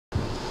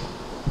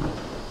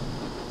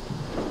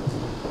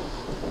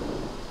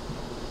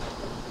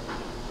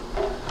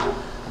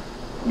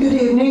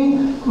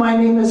evening. My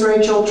name is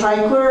Rachel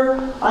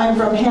Treichler. I'm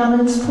from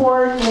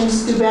Hammondsport in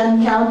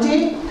Steuben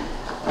County,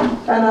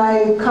 and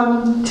I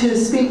come to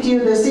speak to you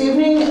this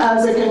evening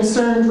as a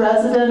concerned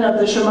resident of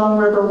the Chemung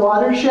River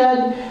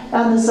watershed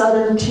and the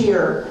southern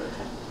tier.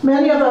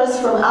 Many of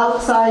us from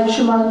outside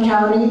Chemung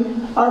County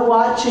are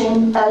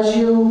watching as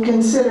you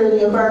consider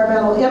the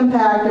environmental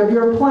impact of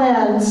your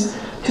plans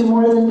to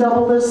more than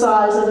double the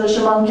size of the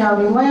Chemung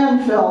County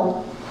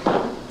landfill.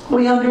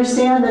 We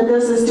understand that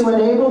this is to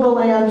enable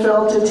the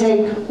landfill to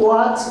take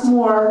lots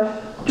more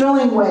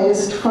drilling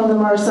waste from the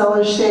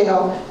Marcellus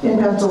Shale in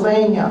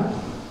Pennsylvania.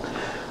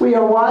 We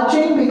are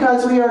watching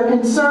because we are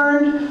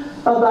concerned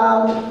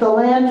about the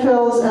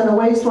landfills and the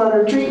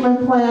wastewater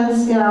treatment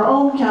plants in our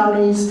own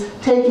counties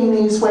taking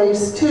these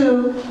wastes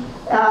too.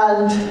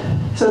 And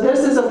so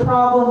this is a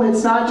problem.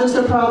 It's not just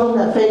a problem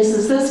that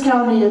faces this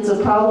county, it's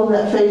a problem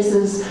that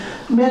faces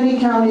many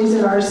counties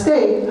in our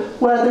state,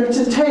 whether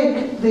to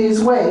take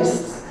these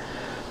wastes.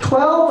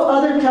 12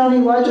 other county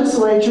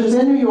legislatures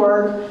in New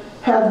York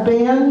have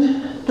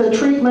banned the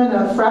treatment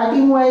of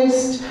fracking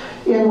waste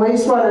in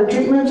wastewater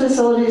treatment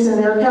facilities in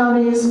their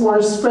counties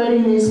or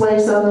spreading these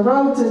wastes on the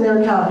roads in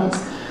their counties.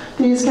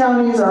 These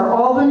counties are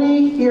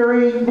Albany,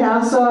 Erie,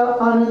 Nassau,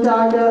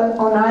 Onondaga,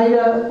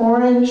 Oneida,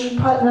 Orange,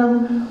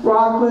 Putnam,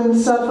 Rockland,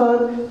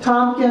 Suffolk,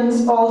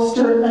 Tompkins,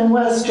 Ulster, and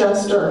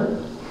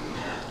Westchester.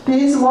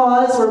 These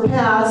laws were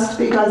passed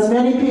because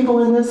many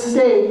people in this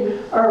state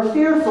are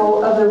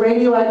fearful of the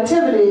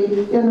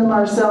radioactivity in the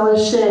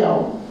Marcellus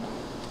Shale.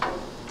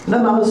 The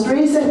most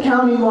recent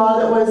county law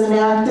that was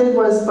enacted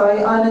was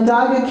by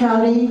Onondaga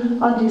County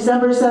on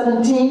December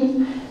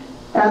 17th,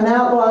 and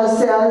that law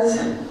says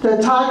the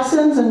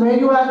toxins and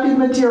radioactive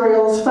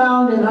materials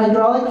found in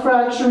hydraulic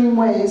fracturing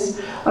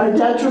waste are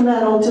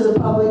detrimental to the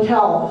public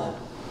health.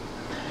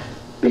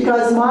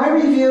 Because my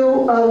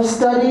review of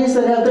studies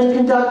that have been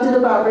conducted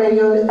about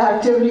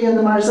radioactivity in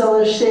the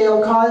Marcellus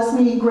Shale caused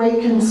me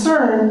great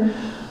concern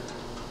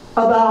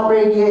about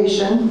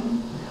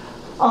radiation,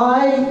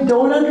 I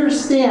don't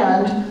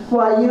understand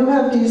why you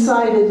have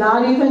decided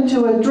not even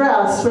to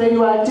address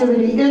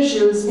radioactivity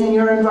issues in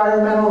your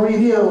environmental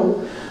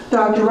review.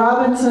 Dr.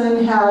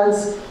 Robinson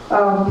has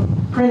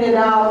printed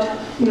out,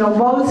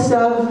 most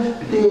of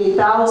the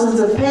thousands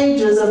of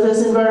pages of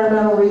this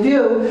environmental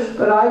review,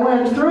 but I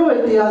went through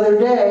it the other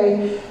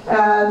day,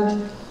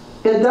 and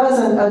it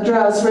doesn't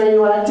address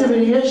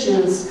radioactivity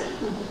issues.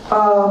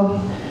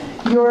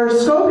 Your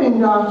scoping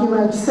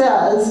document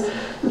says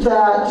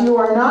that you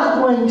are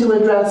not going to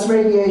address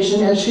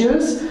radiation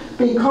issues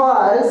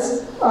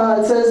because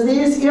it says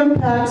these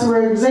impacts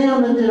were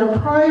examined in a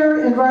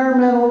prior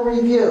environmental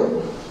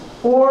review,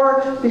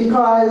 or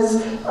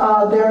because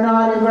they're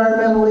not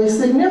environmentally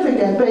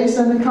significant based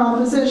on the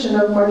composition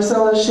of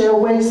Marcellus Shale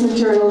waste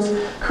materials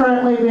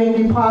currently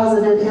being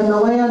deposited in the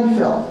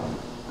landfill.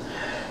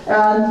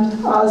 And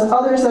as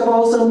others have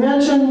also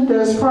mentioned,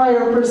 this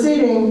prior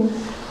proceeding,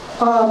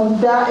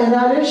 that in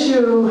that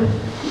issue,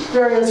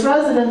 various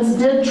residents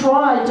did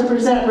try to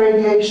present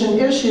radiation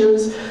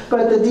issues,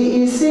 but the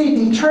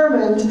DEC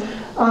determined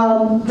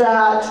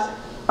that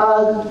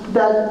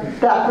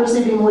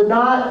proceeding would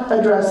not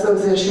address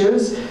those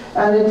issues,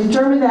 and it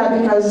determined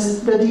that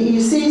because the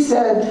DEC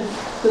said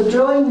the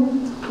drilling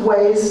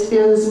waste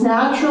is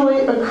naturally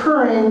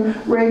occurring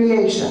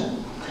radiation.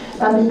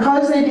 And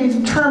because they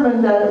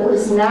determined that it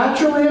was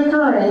naturally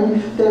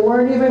occurring, they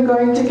weren't even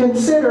going to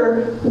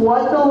consider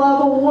what the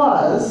level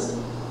was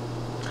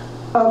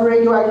of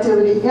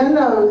radioactivity in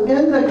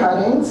the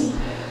cuttings,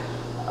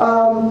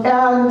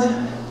 and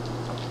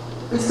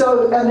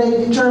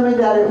they determined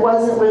that it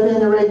wasn't within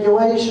the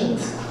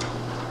regulations.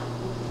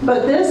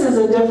 But this is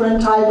a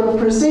different type of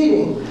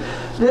proceeding.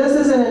 This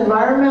is an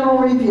environmental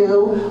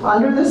review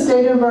under the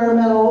State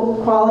Environmental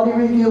Quality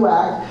Review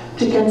Act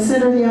to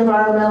consider the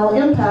environmental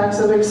impacts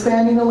of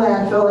expanding the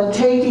landfill and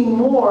taking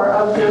more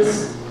of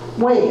this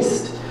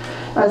waste.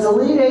 As a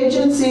lead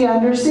agency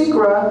under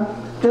SECRA,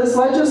 this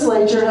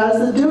legislature has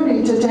the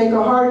duty to take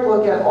a hard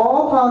look at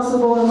all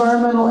possible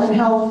environmental and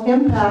health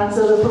impacts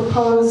of the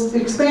proposed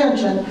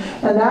expansion,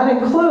 and that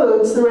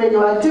includes the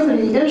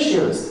radioactivity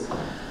issues.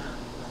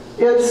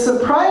 It's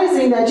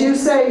surprising that you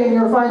say in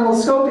your final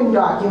scoping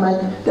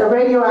document that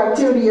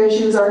radioactivity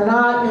issues are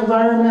not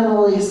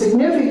environmentally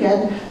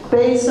significant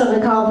based on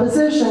the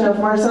composition of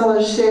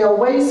Marcellus Shale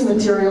waste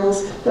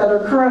materials that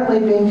are currently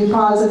being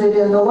deposited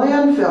in the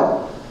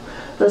landfill.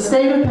 The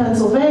state of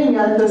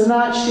Pennsylvania does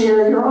not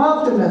share your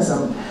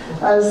optimism.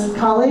 As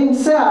Colleen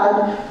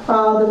said,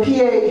 the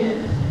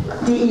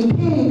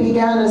DEP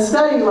began a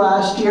study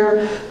last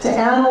year to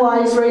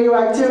analyze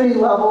radioactivity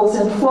levels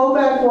in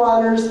flowback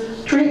waters,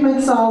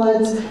 treatment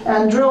solids,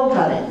 and drill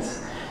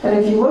cuttings. And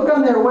if you look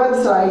on their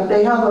website,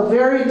 they have a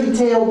very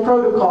detailed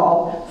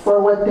protocol for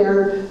what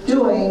they're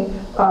doing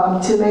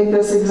to make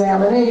this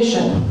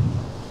examination.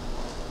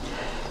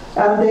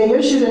 They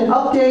issued an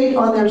update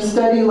on their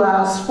study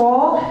last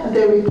fall.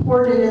 They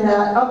reported in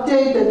that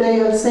update that they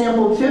have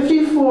sampled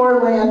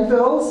 54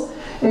 landfills,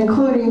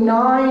 including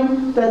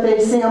 9 that they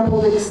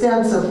sampled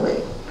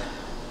extensively.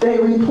 They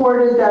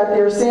reported that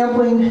their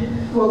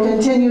sampling will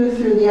continue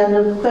through the end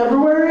of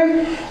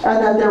February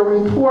and that their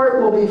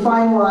report will be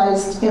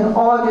finalized in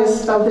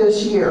August of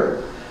this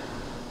year.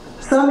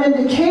 Some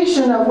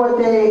indication of what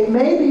they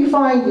may be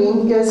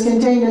finding is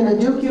contained in a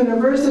Duke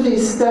University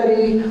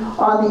study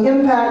on the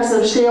impacts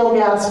of shale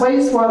gas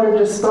wastewater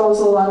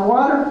disposal on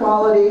water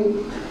quality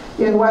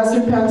in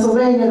Western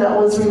Pennsylvania that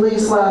was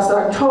released last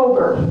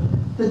October.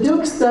 The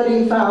Duke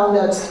study found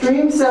that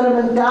stream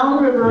sediment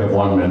downriver You have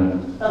 1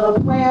 minute. of a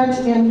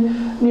plant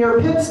near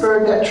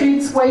Pittsburgh that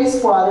treats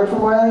wastewater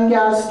from oil and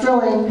gas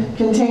drilling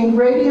contained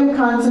radium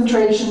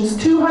concentrations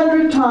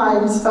 200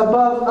 times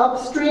above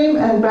upstream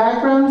and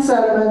background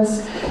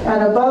sediments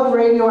and above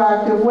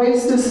radioactive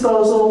waste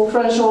disposal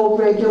threshold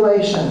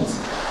regulations.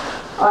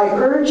 I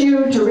urge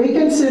you to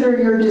reconsider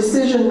your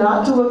decision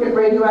not to look at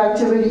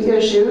radioactivity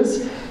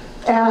issues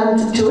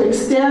and to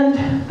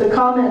extend the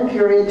comment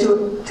period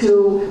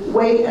to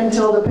wait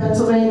until the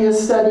Pennsylvania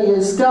study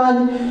is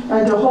done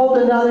and to hold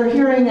another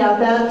hearing at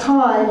that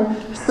time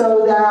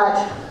so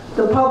that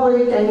the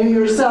public and you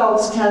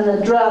yourselves can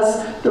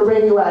address the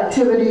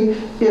radioactivity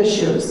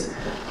issues.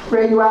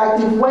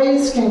 Radioactive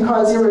waste can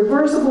cause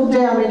irreversible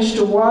damage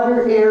to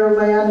water, air,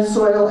 land,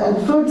 soil, and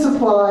food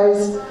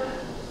supplies.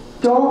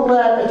 Don't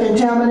let a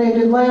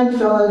contaminated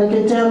landfill and a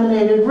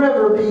contaminated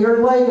river be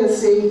your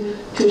legacy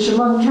to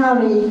Chemung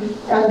County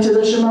and to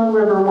the Chemung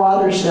River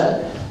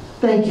watershed.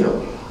 Thank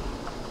you.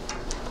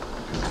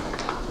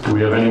 Do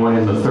we have anyone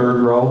in the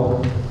third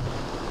row?